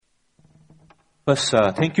First,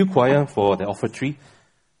 thank you, choir, for the offertory.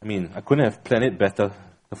 I couldn't have planned it better.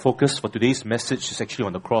 The focus for today's message is actually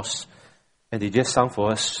on the cross. And they just sung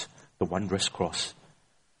for us the wondrous cross.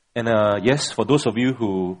 And yes, for those of you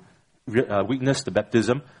who witnessed the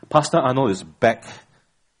baptism, Pastor Arnold is back.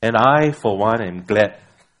 And I, for one, am glad.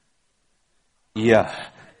 Yeah,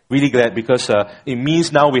 really glad, because it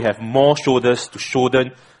means now we have more shoulders to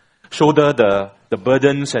shoulder the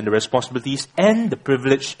burdens and the responsibilities and the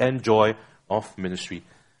privilege and joy of ministry.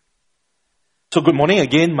 So good morning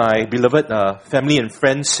again, my beloved family and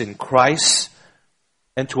friends in Christ.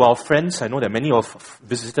 And to our friends, I know that many of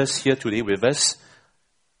visitors here today with us,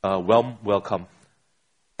 welcome.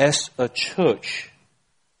 As a church,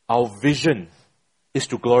 our vision is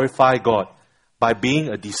to glorify God by being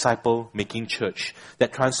a disciple-making church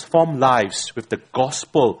that transforms lives with the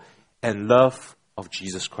gospel and love of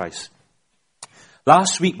Jesus Christ.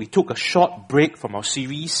 Last week, we took a short break from our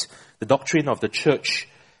series, The Doctrine of the Church,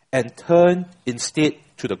 and turned instead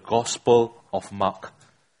to the Gospel of Mark.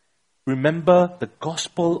 Remember, the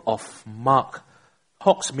Gospel of Mark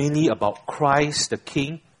talks mainly about Christ the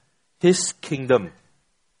King, His kingdom,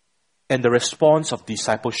 and the response of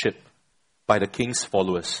discipleship by the King's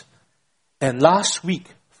followers. And last week,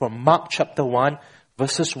 from Mark chapter 1,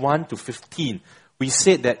 verses 1 to 15, we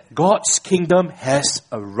said that God's kingdom has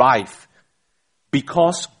arrived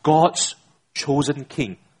because God's chosen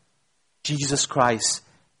King, Jesus Christ,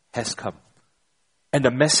 has come. And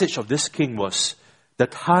the message of this King was, the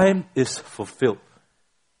time is fulfilled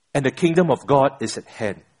and the kingdom of God is at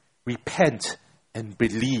hand. Repent and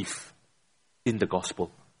believe in the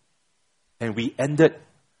gospel. And we ended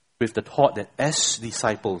with the thought that as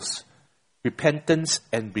disciples, repentance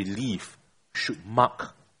and belief should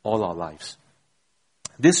mark all our lives.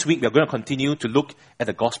 This week we are going to continue to look at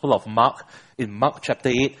the Gospel of Mark in Mark chapter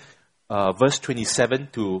 8, verse 27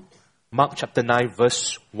 to Mark chapter 9,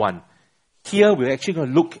 verse 1. Here we're actually going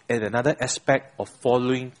to look at another aspect of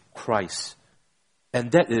following Christ.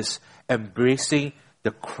 And that is embracing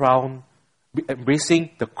the cross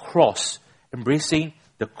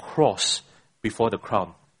before the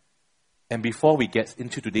crown. And before we get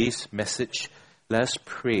into today's message, let us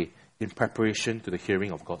pray in preparation to the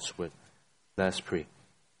hearing of God's word. Let us pray.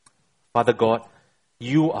 Father God,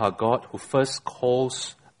 you are God who first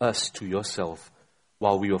calls us to yourself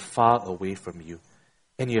while we were far away from you.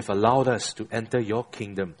 And you have allowed us to enter your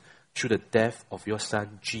kingdom through the death of your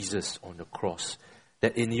Son Jesus on the cross.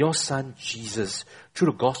 That in your Son Jesus,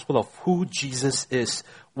 through the gospel of who Jesus is,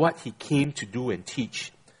 what he came to do and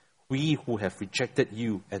teach, we who have rejected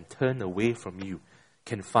you and turned away from you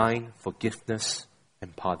can find forgiveness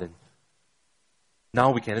and pardon.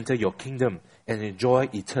 Now we can enter your kingdom and enjoy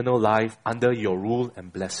eternal life under your rule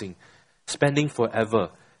and blessing, spending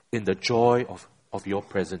forever in the joy of your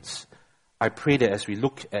presence. I pray that as we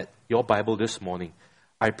look at your Bible this morning,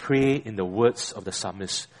 I pray in the words of the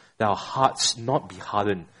psalmist that our hearts not be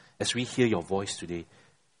hardened as we hear your voice today.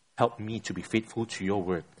 Help me to be faithful to your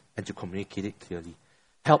word and to communicate it clearly.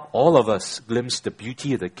 Help all of us glimpse the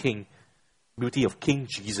beauty of the King, beauty of King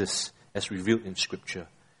Jesus as revealed in Scripture.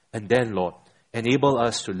 And then, Lord, enable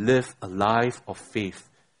us to live a life of faith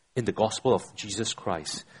in the gospel of Jesus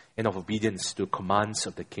Christ and of obedience to the commands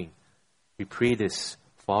of the King. We pray this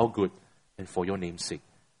for our good and for your name's sake.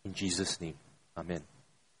 In Jesus' name, amen.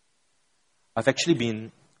 I've actually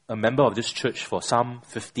been a member of this church for some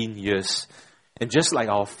 15 years. And just like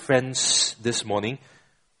our friends this morning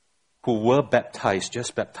who were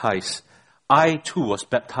just baptized, I too was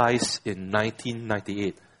baptized in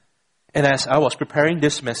 1998. And as I was preparing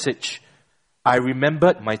this message, I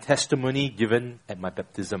remembered my testimony given at my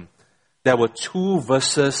baptism. There were two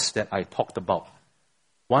verses that I talked about.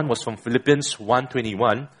 One was from Philippians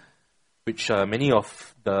 1:21, which many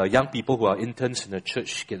of the young people who are interns in the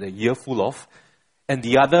church get a year full of. And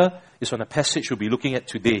the other is from a passage we'll be looking at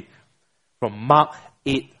today, from Mark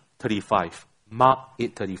 8:35. Mark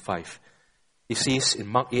 8:35. It says in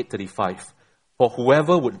Mark 8:35, for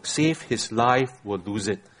whoever would save his life will lose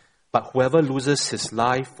it, but whoever loses his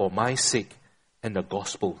life for my sake and the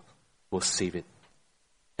gospel will save it.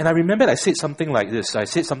 And I remember I said something like this. I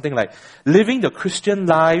said something like, living the Christian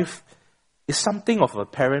life is something of a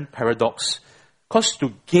apparent paradox. Because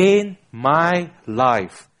to gain my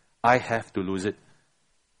life, I have to lose it.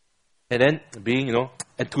 And then being,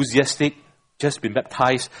 enthusiastic, just been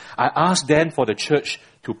baptized, I asked then for the church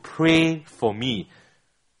to pray for me,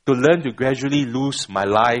 to learn to gradually lose my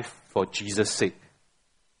life for Jesus' sake.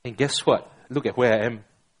 And guess what? Look at where I am.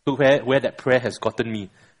 Look where that prayer has gotten me.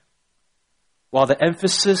 While the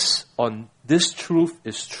emphasis on this truth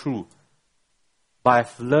is true, but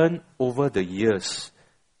I've learned over the years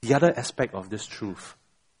the other aspect of this truth,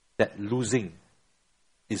 that losing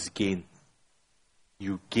is gain.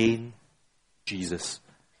 You gain Jesus.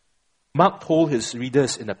 Mark told his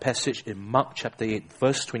readers in a passage in Mark chapter 8,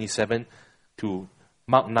 verse 27 to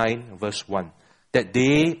Mark 9, verse 1, that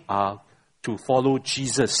they are to follow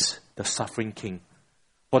Jesus, the suffering King,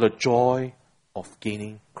 for the joy of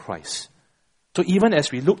gaining Christ. So even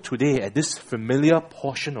as we look today at this familiar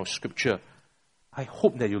portion of Scripture, I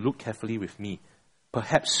hope that you look carefully with me.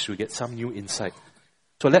 Perhaps you get some new insight.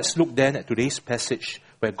 So let's look then at today's passage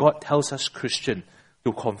where God tells us, Christian,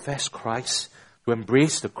 to confess Christ, to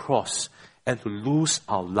embrace the cross, and to lose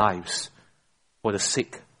our lives for the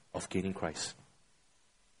sake of gaining Christ.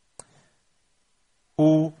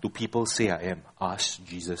 Who do people say I am? Asked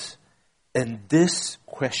Jesus. And this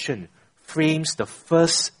question frames the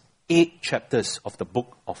first 8 chapters of the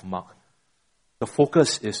book of Mark. The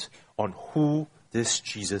focus is on who this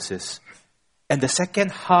Jesus is. And the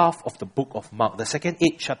second half of the book of Mark, the second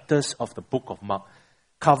 8 chapters of the book of Mark,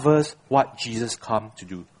 covers what Jesus came to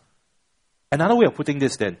do. Another way of putting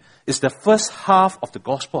this then is the first half of the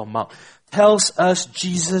Gospel of Mark tells us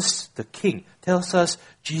Jesus the King,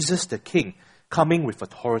 coming with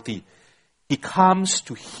authority. He comes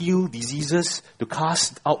to heal diseases, to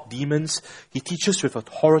cast out demons. He teaches with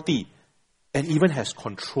authority and even has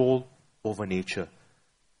control over nature.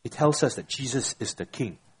 It tells us that Jesus is the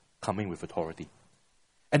King coming with authority.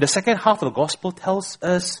 And the second half of the Gospel tells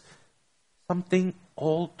us something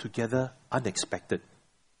altogether unexpected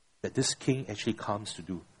that this King actually comes to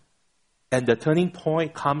do. And the turning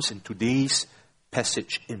point comes in today's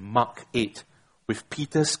passage in Mark 8 with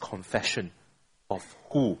Peter's confession of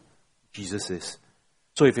who Jesus is.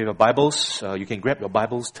 So if you have Bibles, you can grab your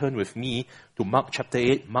Bibles, turn with me to Mark chapter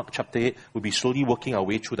 8. Mark chapter 8, we'll be slowly working our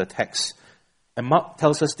way through the text. And Mark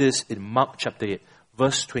tells us this in Mark chapter 8,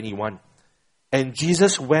 verse 21. And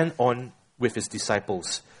Jesus went on with his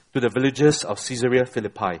disciples to the villages of Caesarea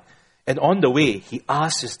Philippi. And on the way, he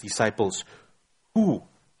asked his disciples, who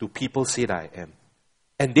do people say that I am?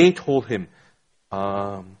 And they told him,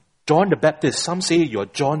 John the Baptist. Some say you're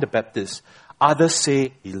John the Baptist. Others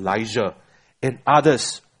say Elijah. And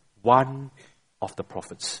others, one of the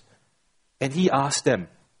prophets. And he asked them,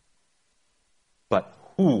 but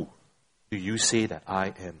who do you say that I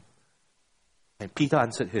am? And Peter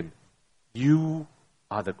answered him, you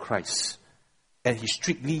are the Christ. And he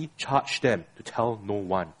strictly charged them to tell no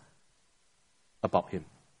one about him.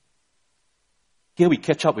 Here we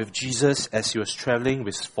catch up with Jesus as he was traveling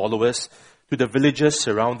with his followers to the villages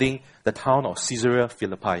surrounding the town of Caesarea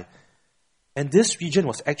Philippi. And this region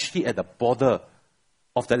was actually at the border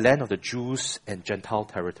of the land of the Jews and Gentile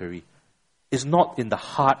territory. It's not in the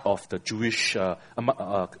heart of the Jewish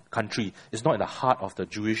country. It's not in the heart of the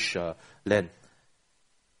Jewish land.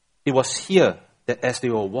 It was here that as they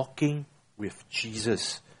were walking with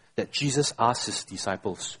Jesus, that Jesus asked his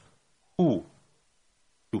disciples, who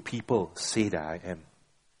do people say that I am?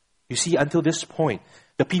 You see, until this point,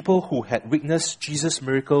 the people who had witnessed Jesus'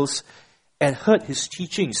 miracles and heard his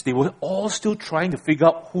teachings, they were all still trying to figure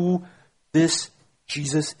out who this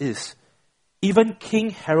Jesus is. Even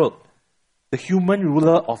King Herod, the human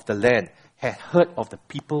ruler of the land, had heard of the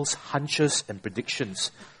people's hunches and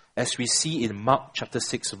predictions, as we see in Mark chapter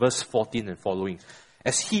 6, verse 14 and following,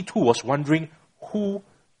 as he too was wondering who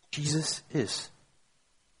Jesus is.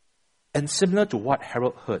 And similar to what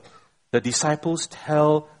Herod heard, the disciples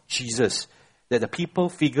tell Jesus that the people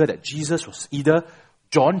figure that Jesus was either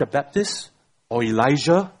John the Baptist or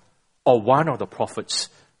Elijah or one of the prophets.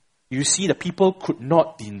 You see, the people could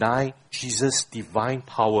not deny Jesus' divine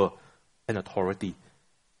power and authority,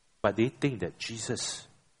 but they think that Jesus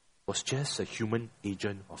was just a human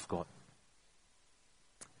agent of God.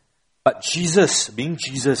 But Jesus, being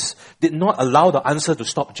Jesus, did not allow the answer to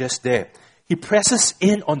stop just there. He presses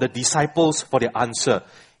in on the disciples for the answer,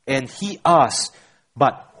 and he asks,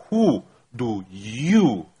 but who do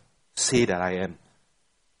you say that I am?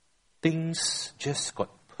 Things just got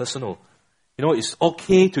personal. You know, it's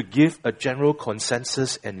okay to give a general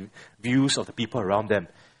consensus and views of the people around them.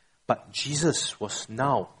 But Jesus was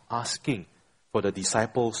now asking for the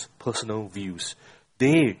disciples' personal views.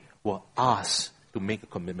 They were asked to make a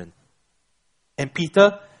commitment. And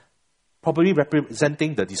Peter, probably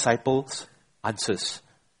representing the disciples, answers,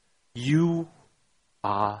 you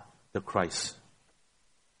are the Christ.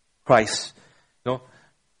 Christ. You know,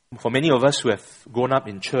 for many of us who have grown up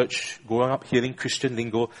in church, grown up hearing Christian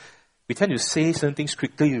lingo, we tend to say certain things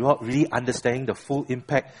quickly without really understanding the full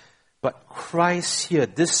impact. But Christ here,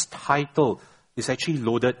 this title, is actually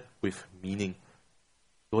loaded with meaning.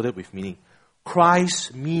 Loaded with meaning.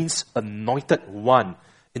 Christ means anointed one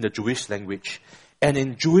in the Jewish language. And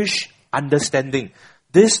in Jewish understanding,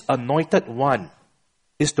 this anointed one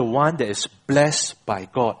is the one that is blessed by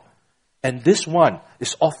God. And this one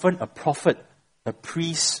is often a prophet, a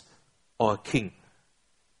priest, or a king.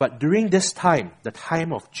 But during this time, the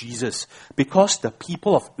time of Jesus, because the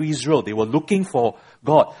people of Israel, they were looking for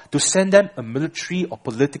God to send them a military or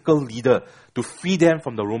political leader to free them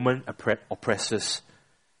from the Roman oppressors,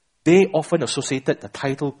 they often associated the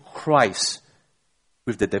title Christ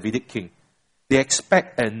with the Davidic king. They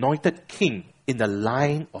expect an anointed king in the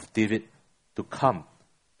line of David to come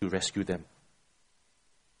to rescue them.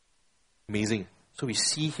 Amazing. So we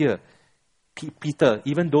see here, Peter,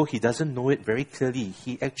 even though he doesn't know it very clearly,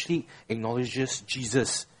 he actually acknowledges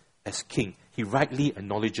Jesus as king. He rightly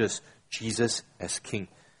acknowledges Jesus as king.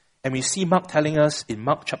 And we see Mark telling us in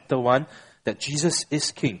Mark chapter 1 that Jesus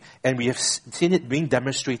is king. And we have seen it being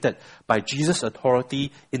demonstrated by Jesus'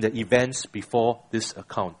 authority in the events before this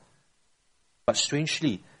account. But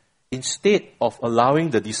strangely, instead of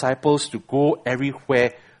allowing the disciples to go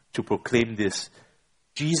everywhere to proclaim this,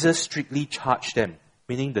 Jesus strictly charged them,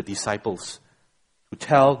 meaning the disciples, to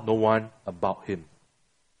tell no one about him.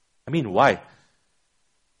 I mean, why?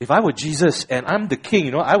 If I were Jesus and I'm the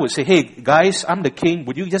king, I would say, hey guys, I'm the king.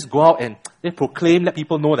 Would you just go out and proclaim, let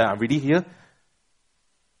people know that I'm really here?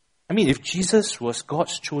 I mean, if Jesus was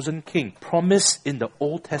God's chosen king, promised in the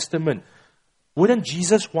Old Testament, wouldn't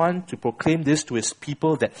Jesus want to proclaim this to his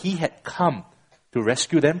people that he had come to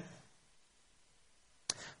rescue them?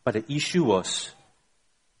 But the issue was,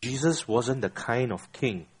 Jesus wasn't the kind of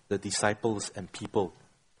king the disciples and people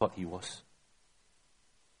thought he was.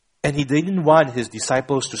 And he didn't want his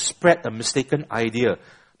disciples to spread a mistaken idea,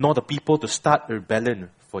 nor the people to start a rebellion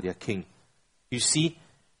for their king. You see,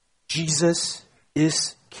 Jesus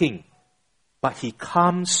is king, but he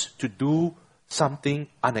comes to do something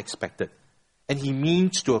unexpected. And he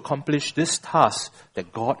means to accomplish this task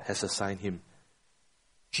that God has assigned him.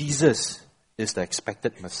 Jesus is the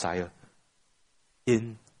expected Messiah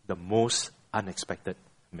in the most unexpected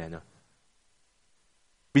manner.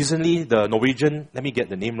 Recently, the Norwegian, let me get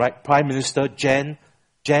the name right, Prime Minister Jens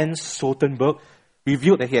Stoltenberg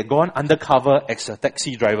revealed that he had gone undercover as a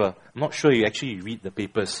taxi driver. I'm not sure you actually read the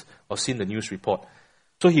papers or seen the news report.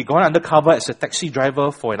 So he gone undercover as a taxi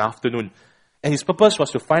driver for an afternoon. And his purpose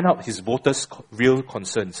was to find out his voters' real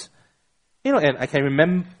concerns. And I can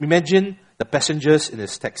imagine the passengers in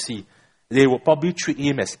his taxi. They would probably treat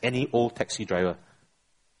him as any old taxi driver.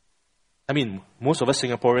 I mean, most of us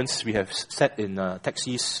Singaporeans, we have sat in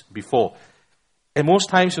taxis before. And most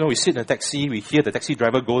times, we sit in a taxi, we hear the taxi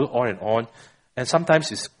driver go on, and sometimes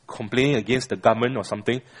he's complaining against the government or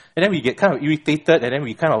something. And then we get kind of irritated, and then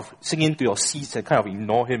we kind of sink into your seats and kind of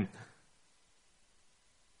ignore him.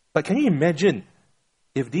 But can you imagine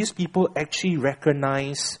if these people actually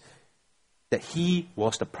recognize that he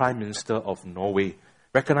was the Prime Minister of Norway,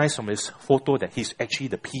 recognize from his photo that he's actually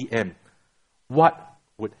the PM, what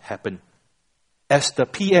would happen? As the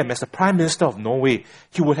PM, as the Prime Minister of Norway,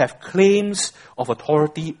 he would have claims of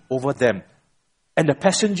authority over them. And the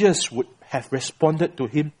passengers would have responded to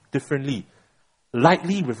him differently,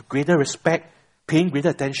 likely with greater respect, paying greater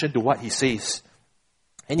attention to what he says.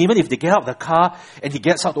 And even if they get out of the car and he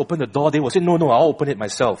gets out to open the door, they will say, no, I'll open it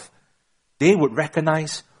myself. They would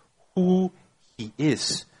recognize who he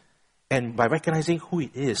is. And by recognizing who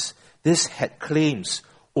he is, this had claims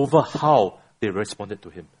over how they responded to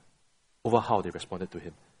him. What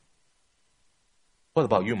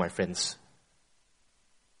about you, my friends?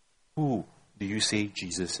 Who do you say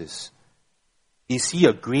Jesus is? Is he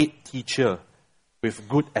a great teacher with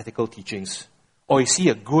good ethical teachings? Or is he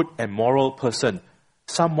a good and moral person,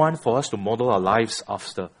 someone for us to model our lives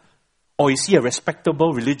after? Or is he a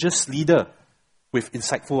respectable religious leader with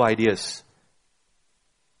insightful ideas?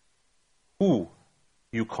 Who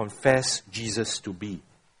you confess Jesus to be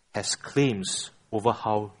has claims over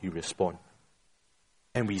how you respond.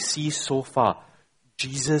 And we see so far,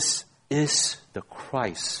 Jesus is the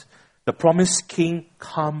Christ, the promised King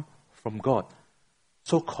come from God.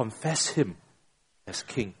 So confess him as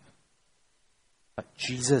King. But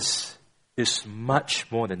Jesus is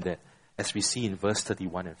much more than that, as we see in verse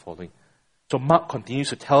 31 and following. So Mark continues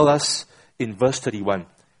to tell us in verse 31,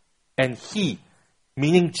 and he,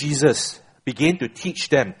 meaning Jesus, began to teach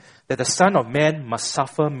them that the Son of Man must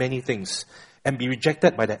suffer many things and be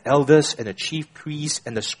rejected by the elders and the chief priests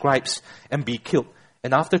and the scribes and be killed,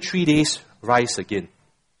 and after 3 days rise again.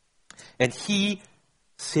 And he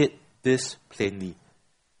said this plainly.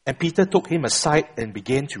 And Peter took him aside and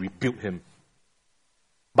began to rebuke him.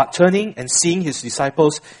 But turning and seeing his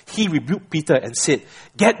disciples, he rebuked Peter and said,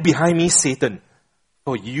 "Get behind me, Satan,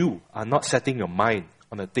 for you are not setting your mind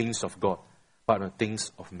on the things of God, but on the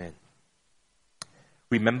things of men.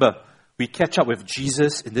 Remember, we catch up with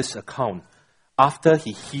Jesus in this account after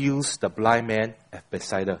he heals the blind man at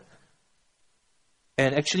Bethsaida.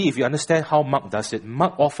 And actually, if you understand how Mark does it,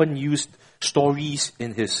 Mark often used stories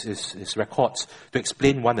in his records to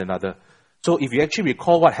explain one another. So if you actually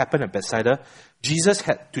recall what happened at Bethsaida, Jesus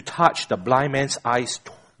had to touch the blind man's eyes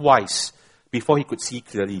twice before he could see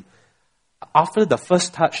clearly. After the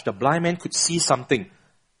first touch, the blind man could see something,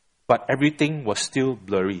 but everything was still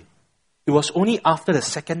blurry. It was only after the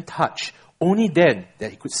second touch, only then, that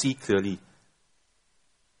he could see clearly.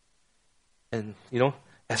 And,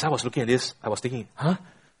 as I was looking at this, I was thinking,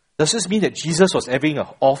 does this mean that Jesus was having an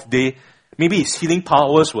off day? Maybe his healing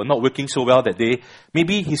powers were not working so well that day.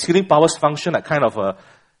 Maybe his healing powers function like kind of a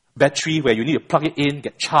battery where you need to plug it in,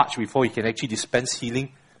 get charged before you can actually dispense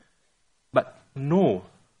healing. But no,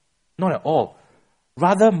 not at all.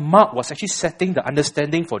 Rather, Mark was actually setting the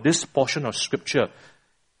understanding for this portion of Scripture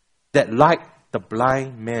that, like the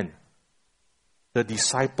blind man, the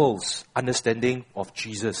disciples' understanding of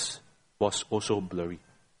Jesus was also blurry.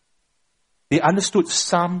 They understood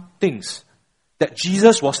some things, that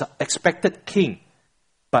Jesus was the expected king,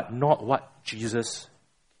 but not what Jesus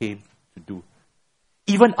came to do.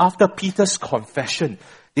 Even after Peter's confession,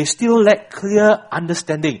 they still lacked clear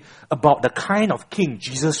understanding about the kind of king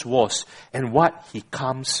Jesus was and what he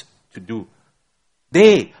comes to do.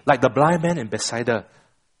 They, like the blind man in Bethsaida,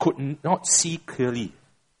 could not see clearly,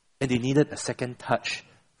 and they needed a second touch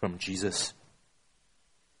from Jesus.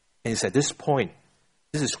 And it's at this point,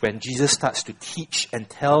 this is when Jesus starts to teach and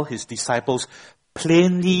tell his disciples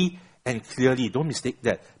plainly and clearly, don't mistake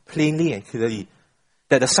that, plainly and clearly,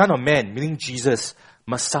 that the Son of Man, meaning Jesus,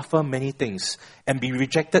 must suffer many things and be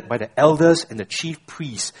rejected by the elders and the chief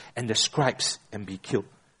priests and the scribes and be killed.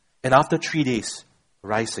 And after 3 days,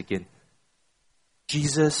 rise again.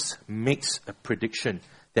 Jesus makes a prediction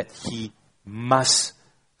that he must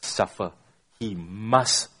suffer. He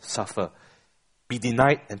must suffer. Be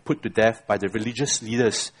denied and put to death by the religious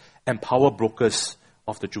leaders and power brokers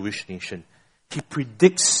of the Jewish nation. He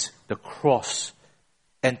predicts the cross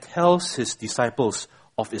and tells his disciples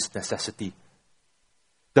of its necessity.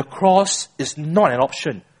 The cross is not an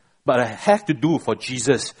option, but a have to do for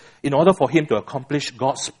Jesus in order for him to accomplish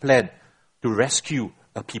God's plan to rescue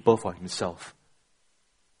a people for himself.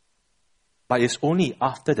 But it's only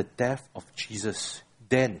after the death of Jesus,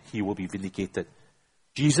 then he will be vindicated.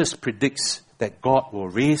 Jesus predicts that God will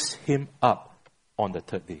raise him up on the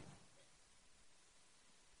third day.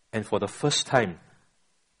 And for the first time,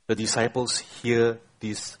 the disciples hear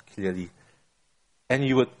this clearly. And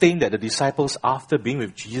you would think that the disciples, after being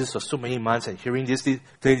with Jesus for so many months and hearing this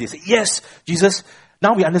clearly, say, yes, Jesus,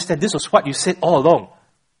 now we understand this was what you said all along.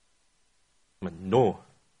 But no.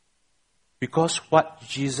 Because what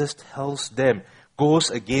Jesus tells them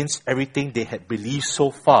goes against everything they had believed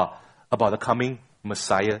so far about the coming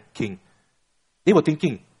Messiah King. They were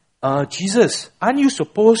thinking, Jesus, aren't you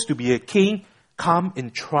supposed to be a king come in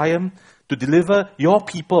triumph to deliver your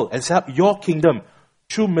people and set up your kingdom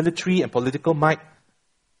through military and political might?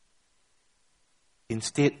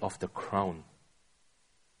 Instead of the crown,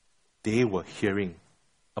 they were hearing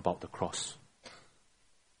about the cross.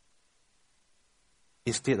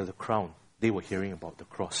 Instead of the crown, they were hearing about the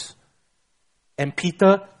cross. And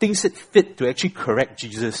Peter thinks it fit to actually correct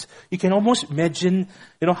Jesus. You can almost imagine,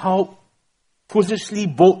 how foolishly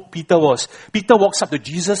bold Peter was. Peter walks up to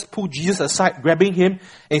Jesus, pulls Jesus aside, grabbing him,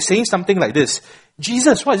 and saying something like this.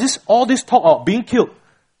 Jesus, what is this? All this talk about being killed.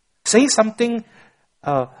 Saying something,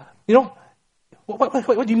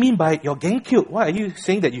 what do you mean by you're getting killed? Why are you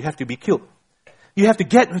saying that you have to be killed? You have to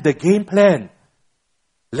get with the game plan.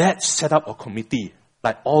 Let's set up a committee,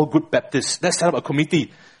 like all good Baptists. Let's set up a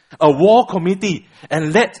committee, a war committee,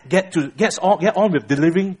 and let's get on with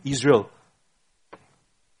delivering Israel.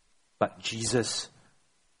 But Jesus,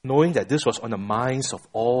 knowing that this was on the minds of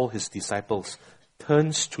all his disciples,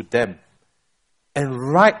 turns to them, and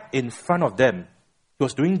right in front of them, he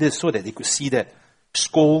was doing this so that they could see that,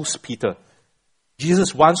 scolds Peter.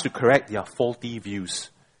 Jesus wants to correct their faulty views.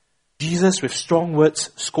 Jesus, with strong words,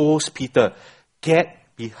 scolds Peter. Get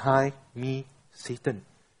behind me, Satan.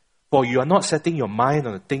 For you are not setting your mind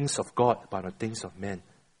on the things of God, but on the things of men.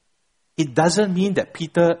 It doesn't mean that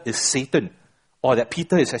Peter is Satan, or that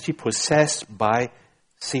Peter is actually possessed by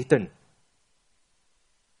Satan.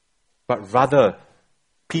 But rather,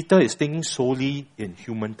 Peter is thinking solely in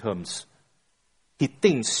human terms. He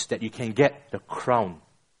thinks that you can get the crown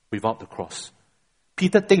without the cross.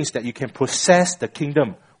 Peter thinks that you can possess the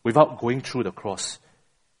kingdom without going through the cross.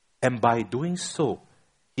 And by doing so,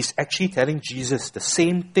 he's actually telling Jesus the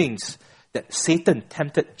same things that Satan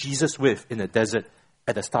tempted Jesus with in the desert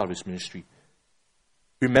at the start of his ministry.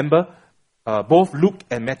 Remember, both Luke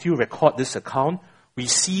and Matthew record this account. We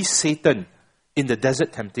see Satan in the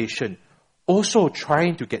desert temptation also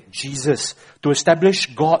trying to get Jesus to establish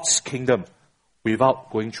God's kingdom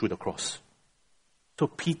without going through the cross. So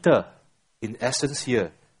Peter, in essence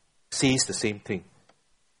here, says the same thing.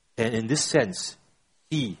 And in this sense,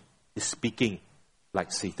 he is speaking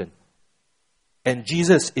like Satan. And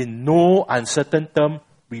Jesus, in no uncertain term,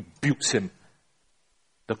 rebukes him.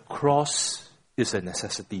 The cross is a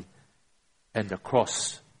necessity, and the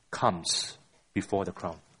cross comes before the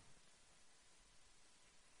crown.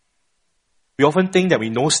 We often think that we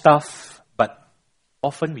know stuff, but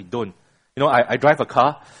often we don't. I drive a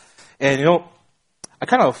car, and I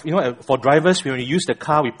kind of, for drivers, when we use the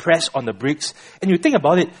car, we press on the brakes, and you think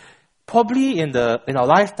about it, probably in our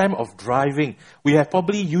lifetime of driving, we have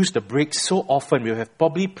probably used the brakes so often, we have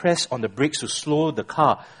probably pressed on the brakes to slow the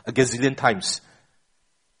car a gazillion times.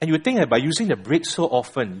 And you would think that by using the brakes so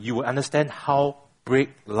often, you will understand how brake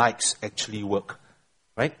lights actually work,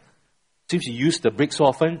 right? Since we use the brakes so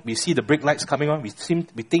often, we see the brake lights coming on, we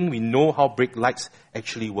think we know how brake lights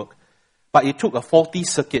actually work. But it took a faulty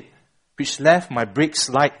circuit, which left my brakes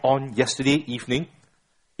light on yesterday evening.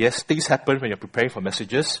 Yes, things happen when you're preparing for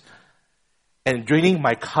messages. And draining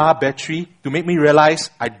my car battery to make me realize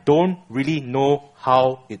I don't really know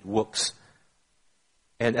how it works.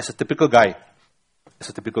 And as a typical guy,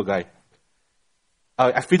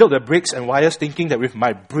 I fiddled the brakes and wires thinking that with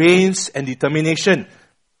my brains and determination,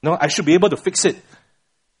 I should be able to fix it.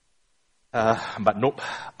 But nope.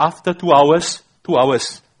 After 2 hours,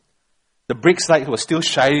 the brakes light was still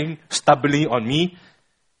shining stubbornly on me,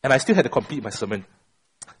 and I still had to complete my sermon.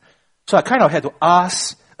 So I kind of had to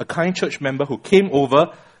ask a kind church member who came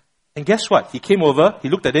over, and guess what? He came over, he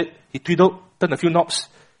looked at it, he turned a few knobs,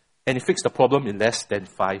 and he fixed the problem in less than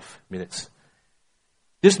 5 minutes.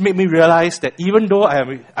 This made me realize that even though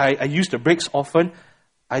I use the brakes often,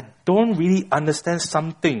 I don't really understand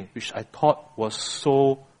something which I thought was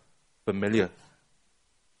so familiar.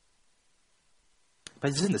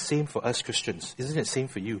 But isn't it the same for us Christians? Isn't it the same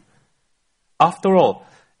for you? After all,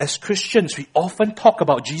 as Christians, we often talk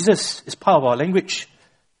about Jesus. It's part of our language.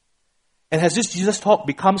 And has this Jesus talk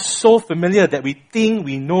become so familiar that we think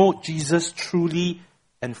we know Jesus truly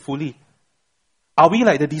and fully? Are we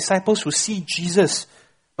like the disciples who see Jesus,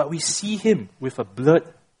 but we see him with a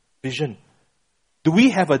blurred vision? Do we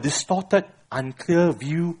have a distorted, unclear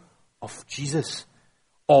view of Jesus?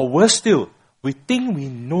 Or worse still, we think we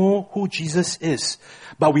know who Jesus is,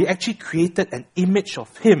 but we actually created an image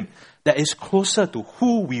of him that is closer to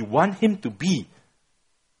who we want him to be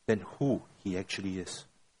than who he actually is.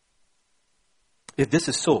 If this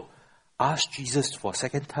is so, ask Jesus for a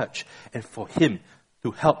second touch and for him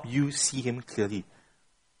to help you see him clearly.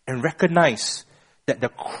 And recognize that the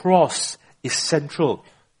cross is central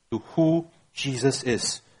to who Jesus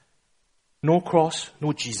is. No cross,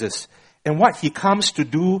 no Jesus. And what he comes to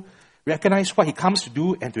do, recognize what he comes to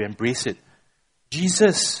do and to embrace it.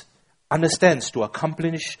 Jesus understands to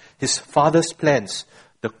accomplish his Father's plans,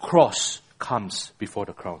 the cross comes before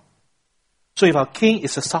the crown. So if our King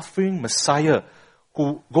is a suffering Messiah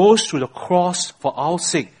who goes to the cross for our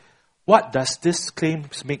sake, what does this claim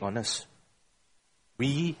make on us?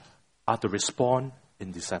 We are to respond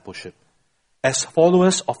in discipleship. As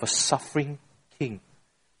followers of a suffering King,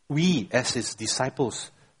 we as his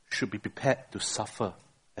disciples should be prepared to suffer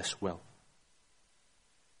as well.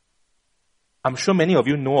 I'm sure many of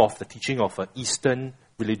you know of the teaching of an Eastern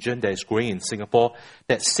religion that is growing in Singapore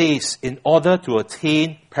that says in order to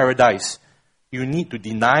attain paradise, you need to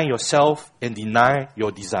deny yourself and deny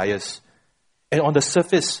your desires. And on the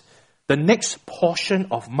surface, the next portion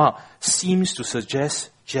of Mark seems to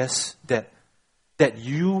suggest just that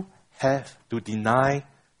you have to deny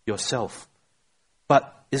yourself.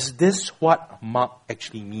 But is this what Mark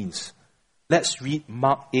actually means? Let's read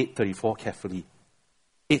Mark 8:34 carefully.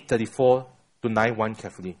 8:34 to 9:1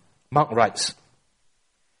 carefully. Mark writes,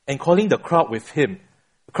 "And calling the crowd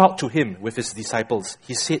to him with his disciples,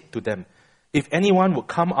 he said to them, 'If anyone would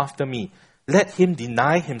come after me, let him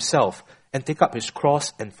deny himself and take up his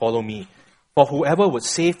cross and follow me. For whoever would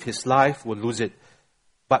save his life will lose it.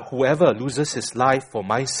 But whoever loses his life for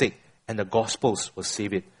my sake and the gospel's will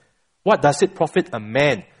save it. What does it profit a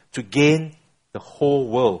man to gain the whole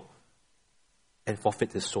world and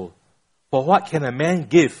forfeit his soul? For what can a man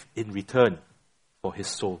give in return for his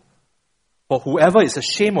soul? For whoever is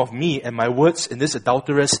ashamed of me and my words in this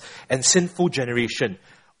adulterous and sinful generation,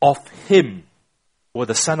 of him will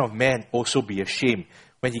the Son of Man also be ashamed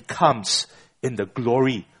when he comes in the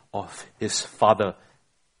glory of his Father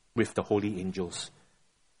with the holy angels.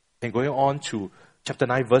 And going on to chapter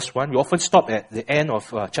 9, verse 1, we often stop at the end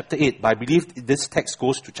of chapter 8, but I believe this text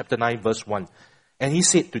goes to chapter 9, verse 1. And he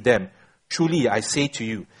said to them, "Truly I say to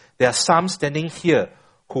you, there are some standing here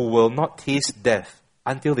who will not taste death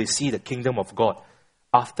until they see the kingdom of God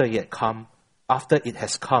after it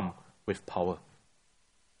has come with power."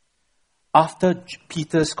 After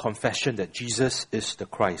Peter's confession that Jesus is the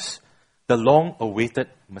Christ, the long-awaited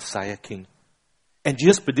Messiah King, and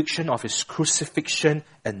Jesus' prediction of his crucifixion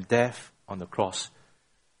and death on the cross,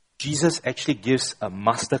 Jesus actually gives a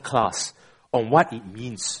master class on what it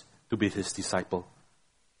means to be his disciple.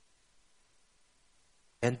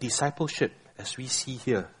 And discipleship, as we see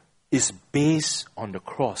here, is based on the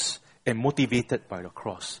cross and motivated by the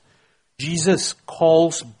cross. Jesus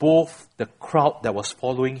calls both the crowd that was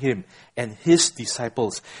following him and his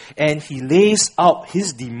disciples, and he lays out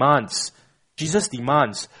his demands, Jesus'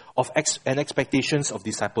 demands and expectations of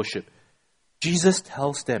discipleship. Jesus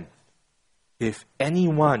tells them, if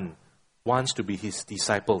anyone wants to be his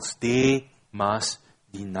disciples, they must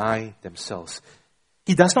deny themselves.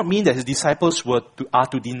 He does not mean that his disciples are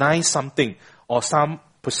to deny something or some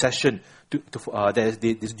possession that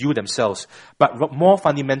is due themselves, but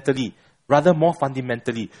rather more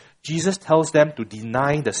fundamentally, Jesus tells them to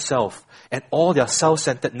deny the self and all their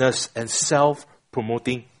self-centeredness and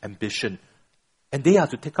self-promoting ambition. And they are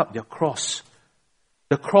to take up their cross.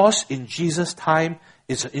 The cross in Jesus' time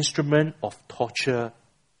is an instrument of torture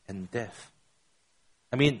and death.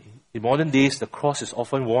 I mean, in modern days, the cross is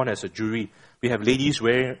often worn as a jewelry. We have ladies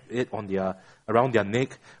wearing it around their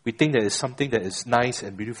neck. We think that it's something that is nice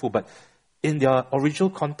and beautiful, but in their original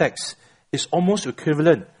context, it's almost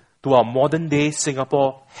equivalent to our modern day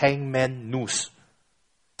Singapore hangman noose.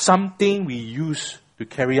 Something we use to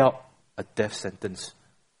carry out a death sentence.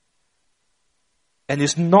 And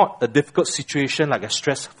it's not a difficult situation like a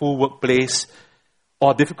stressful workplace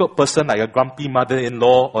or a difficult person like a grumpy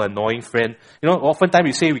mother-in-law or annoying friend. Oftentimes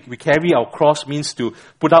we say we carry our cross means to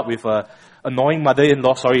put up with a annoying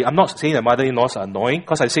mother-in-law. Sorry, I'm not saying that mother-in-laws are annoying,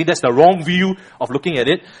 because I say that's the wrong view of looking at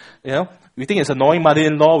it. We think it's annoying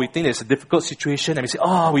mother-in-law, we think it's a difficult situation, and we say,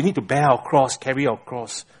 we need to bear our cross, carry our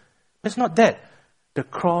cross. But it's not that. The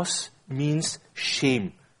cross means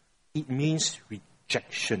shame. It means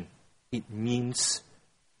rejection. It means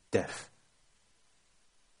death.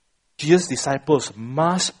 Jesus' disciples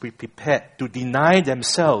must be prepared to deny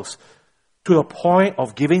themselves to the point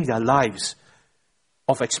of giving their lives,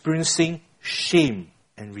 of experiencing shame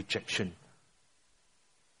and rejection.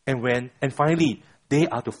 And finally, they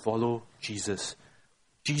are to follow Jesus.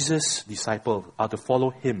 Jesus' disciples are to follow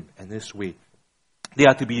him and his way. They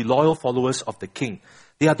are to be loyal followers of the King.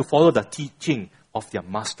 They are to follow the teaching of their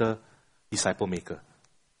master disciple maker.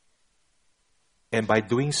 And by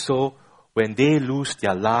doing so, when they lose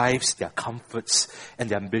their lives, their comforts, and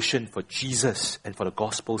their ambition for Jesus and for the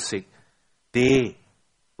gospel's sake, they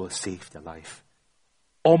will save their life.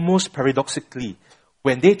 Almost paradoxically,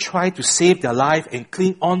 when they try to save their life and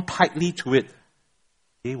cling on tightly to it,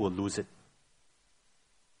 they will lose it.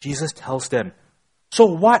 Jesus tells them, so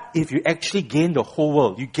what if you actually gain the whole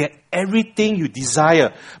world? You get everything you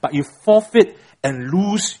desire, but you forfeit and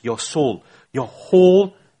lose your soul. Your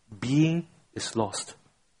whole being is lost.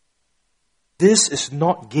 This is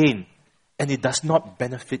not gain, and it does not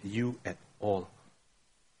benefit you at all.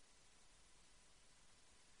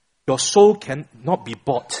 Your soul cannot be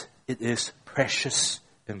bought. It is precious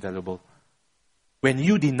and valuable. When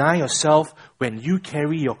you deny yourself, when you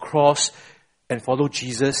carry your cross and follow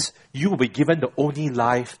Jesus, you will be given the only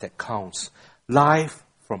life that counts. Life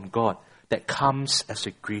from God that comes as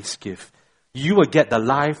a grace gift. You will get the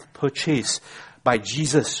life purchased by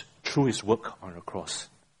Jesus through his work on the cross.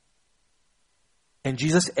 And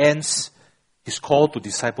Jesus ends his call to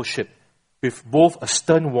discipleship with both a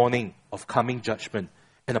stern warning of coming judgment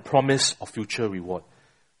and a promise of future reward.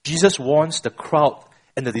 Jesus warns the crowd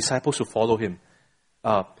and the disciples who follow him,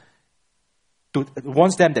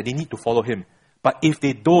 warns them that they need to follow him. But if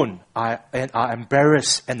they don't, are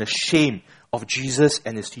embarrassed and ashamed of Jesus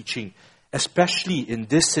and his teaching, especially in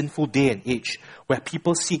this sinful day and age where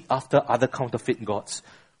people seek after other counterfeit gods,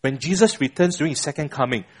 when Jesus returns during his second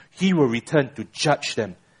coming, he will return to judge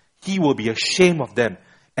them. He will be ashamed of them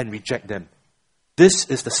and reject them. This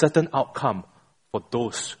is the certain outcome for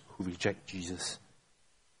those who reject Jesus.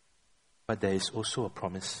 But there is also a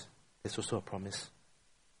promise. There's also a promise.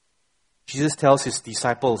 Jesus tells his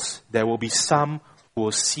disciples there will be some who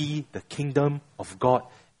will see the kingdom of God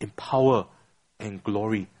in power and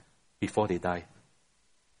glory before they die.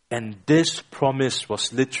 And this promise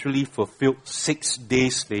was literally fulfilled 6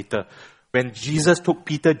 days later when Jesus took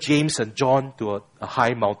Peter, James, and John to a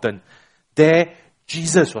high mountain. There,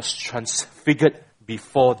 Jesus was transfigured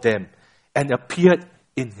before them and appeared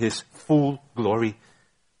in his full glory.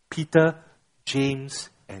 Peter, James,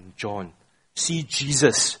 and John see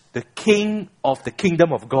Jesus, the King of the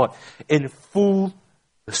kingdom of God, in full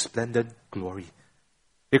resplendent glory.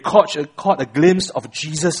 They caught a glimpse of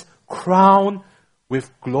Jesus crowned with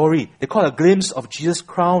glory. They caught a glimpse of Jesus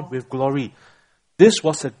crowned with glory. This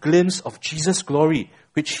was a glimpse of Jesus' glory,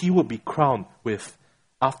 which he would be crowned with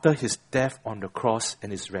after his death on the cross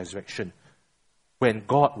and his resurrection, when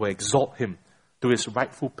God will exalt him to his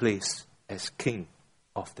rightful place as King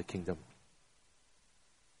of the kingdom.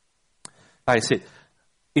 Like I said,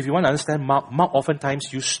 if you want to understand Mark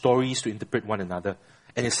oftentimes uses stories to interpret one another,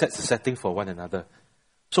 and it sets the setting for one another.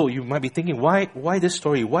 So you might be thinking, why this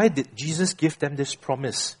story? Why did Jesus give them this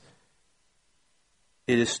promise?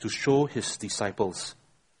 It is to show his disciples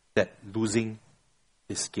that losing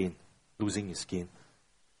is gain. Losing is gain.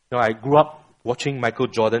 You know, I grew up watching Michael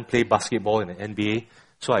Jordan play basketball in the NBA,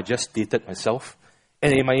 so I just dated myself.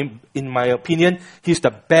 And in my opinion, he's the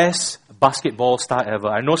best basketball star ever.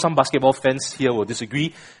 I know some basketball fans here will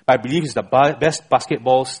disagree, but I believe he's the best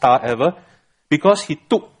basketball star ever because he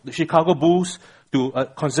took the Chicago Bulls to a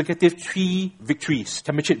consecutive 3 victories,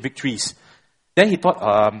 championship victories. Then he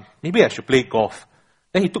thought, maybe I should play golf.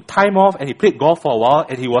 Then he took time off and he played golf for a while,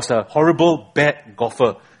 and he was a horrible, bad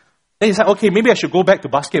golfer. Then he said, okay, maybe I should go back to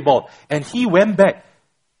basketball. And he went back.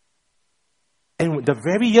 And the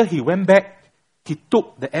very year he went back, he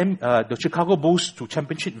took the Chicago Bulls to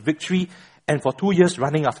championship victory, and for 2 years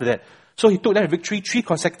running after that. So he took that victory, 3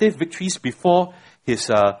 consecutive victories before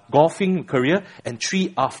his golfing career, and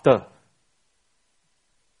 3 after.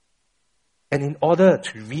 And in order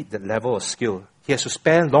to reach that level of skill, he has to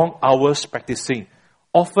spend long hours practicing,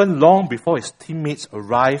 often long before his teammates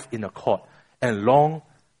arrive in the court, and long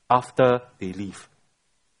after they leave.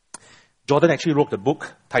 Jordan actually wrote a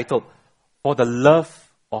book titled, For the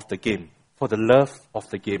Love of the Game. For the Love of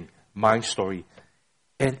the Game, My Story.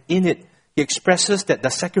 And in it, he expresses that the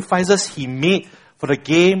sacrifices he made for the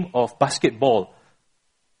game of basketball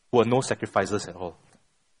were no sacrifices at all.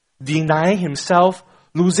 Denying himself,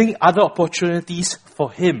 losing other opportunities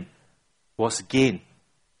for him was gain.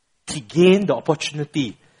 He gained the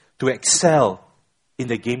opportunity to excel in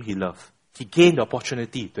the game he loved. He gained the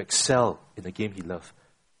opportunity to excel in the game he loved.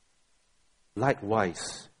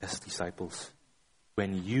 Likewise, as disciples,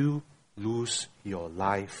 when you lose your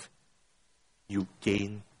life, you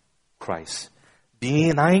gain Christ.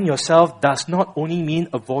 Denying yourself does not only mean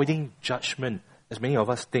avoiding judgment, as many of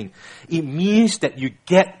us think. It means that you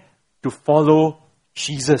get to follow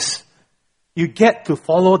Jesus. You get to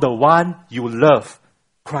follow the one you love,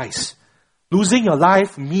 Christ. Losing your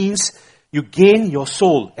life means you gain your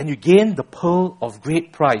soul, and you gain the pearl of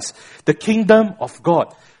great price, the kingdom of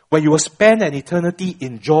God, where you will spend an eternity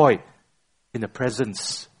in joy in the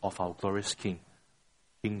presence of our glorious King,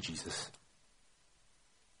 King Jesus.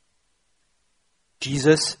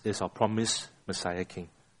 Jesus is our promised Messiah King,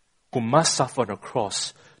 who must suffer on the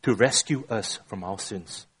cross to rescue us from our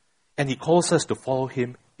sins. And he calls us to follow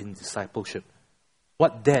him in discipleship.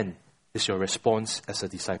 What then is your response as a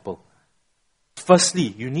disciple?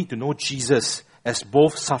 Firstly, you need to know Jesus as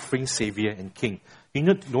both suffering Savior and King. You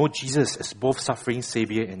need to know Jesus as both suffering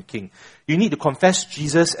Savior and King. You need to confess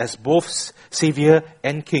Jesus as both Savior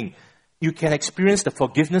and King. You can experience the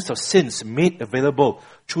forgiveness of sins made available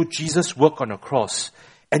through Jesus' work on the cross.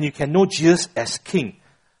 And you can know Jesus as King,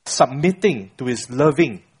 submitting to his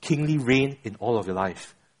loving, kingly reign in all of your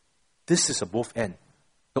life. This is a both end.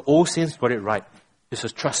 The old saints got it right. This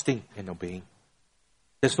is trusting and obeying.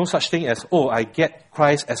 There's no such thing as, I get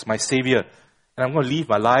Christ as my Savior, and I'm going to live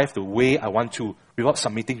my life the way I want to without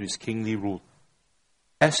submitting to his kingly rule.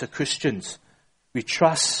 As Christians, we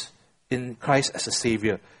trust in Christ as a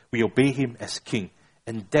Savior. We obey him as King.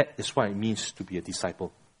 And that is what it means to be a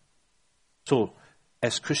disciple. So,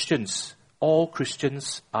 as Christians, all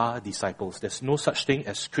Christians are disciples. There's no such thing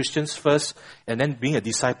as Christians first, and then being a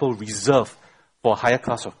disciple reserved for a higher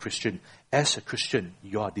class of Christian. As a Christian,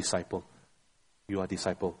 you are a disciple. You are a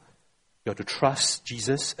disciple. You have to trust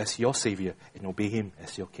Jesus as your Savior and obey him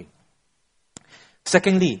as your King.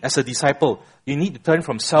 Secondly, as a disciple, you need to turn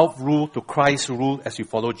from self-rule to Christ's rule as you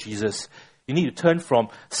follow Jesus. You need to turn from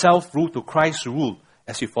self-rule to Christ's rule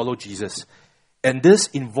as you follow Jesus. And this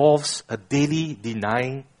involves a daily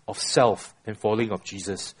denying of self and following of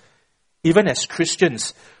Jesus. Even as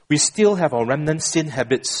Christians, we still have our remnant sin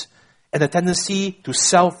habits and a tendency to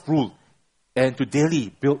self-rule and to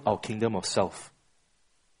daily build our kingdom of self.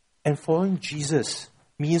 And following Jesus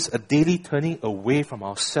means a daily turning away from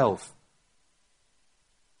ourselves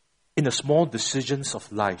in the small decisions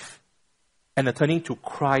of life and a turning to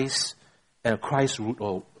Christ and a Christ route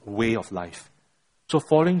or way of life. So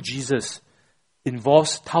following Jesus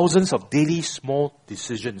involves thousands of daily small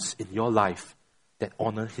decisions in your life that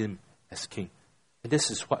honor Him as King. And this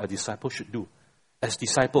is what a disciple should do. As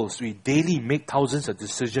disciples, we daily make thousands of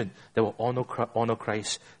decisions that will honor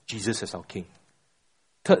Christ Jesus as our King.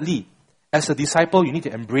 Thirdly, as a disciple, you need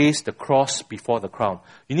to embrace the cross before the crown.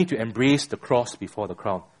 You need to embrace the cross before the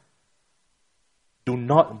crown. Do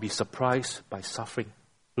not be surprised by suffering.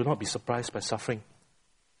 Do not be surprised by suffering.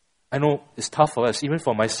 I know it's tough for us, even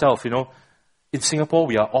for myself, In Singapore,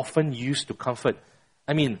 we are often used to comfort.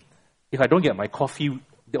 I mean, if I don't get my coffee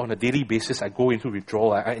on a daily basis, I go into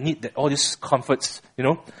withdrawal. I need all these comforts,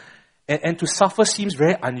 And to suffer seems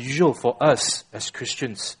very unusual for us as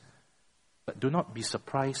Christians. But do not be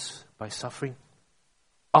surprised by suffering.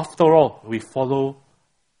 After all, we follow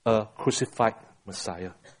a crucified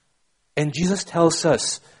Messiah. And Jesus tells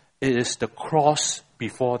us it is the cross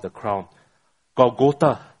before the crown.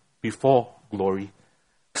 Golgotha before glory.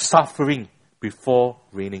 Suffering before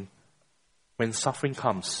reigning. When suffering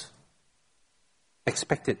comes,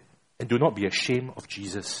 expect it and do not be ashamed of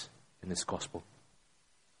Jesus and His gospel.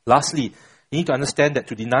 Lastly, you need to understand that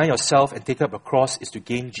to deny yourself and take up a cross is to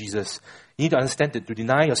gain Jesus. You need to understand that to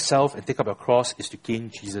deny yourself and take up a cross is to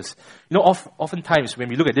gain Jesus. Oftentimes when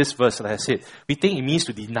we look at this verse, like I said, we think it means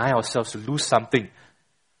to deny ourselves, to lose something.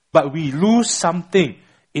 But we lose something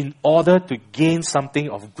in order to gain something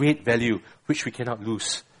of great value, which we cannot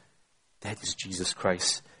lose. That is Jesus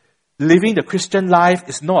Christ. Living the Christian life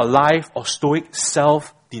is not a life of stoic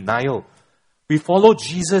self-denial. We follow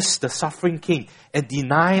Jesus, the suffering King, and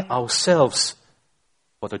deny ourselves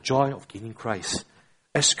for the joy of gaining Christ.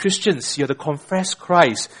 As Christians, you have to confess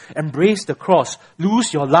Christ, embrace the cross,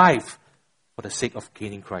 lose your life for the sake of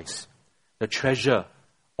gaining Christ, the treasure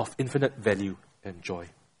of infinite value and joy.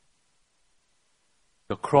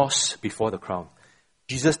 The cross before the crown.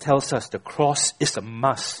 Jesus tells us the cross is a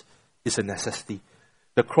must, is a necessity.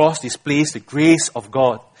 The cross displays the grace of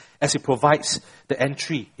God as it provides the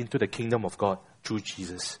entry into the kingdom of God through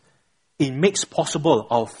Jesus. It makes possible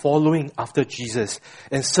our following after Jesus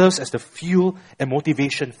and serves as the fuel and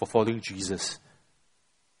motivation for following Jesus.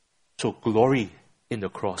 So glory in the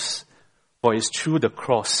cross, for it's through the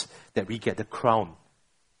cross that we get the crown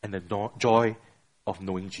and the joy of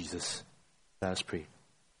knowing Jesus. Let us pray.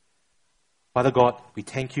 Father God, we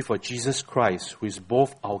thank you for Jesus Christ, who is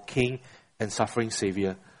both our King and suffering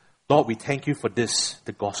Savior. Lord, we thank you for this,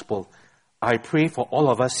 the gospel. I pray for all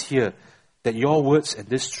of us here that your words and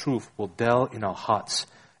this truth will dwell in our hearts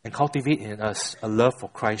and cultivate in us a love for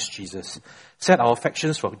Christ Jesus. Set our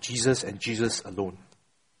affections for Jesus and Jesus alone.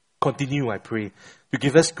 Continue, I pray, to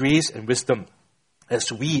give us grace and wisdom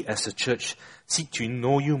as we, as a church, seek to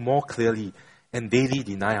know you more clearly and daily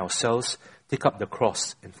deny ourselves, take up the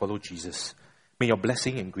cross and follow Jesus. May your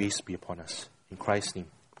blessing and grace be upon us. In Christ's name,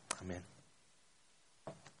 amen.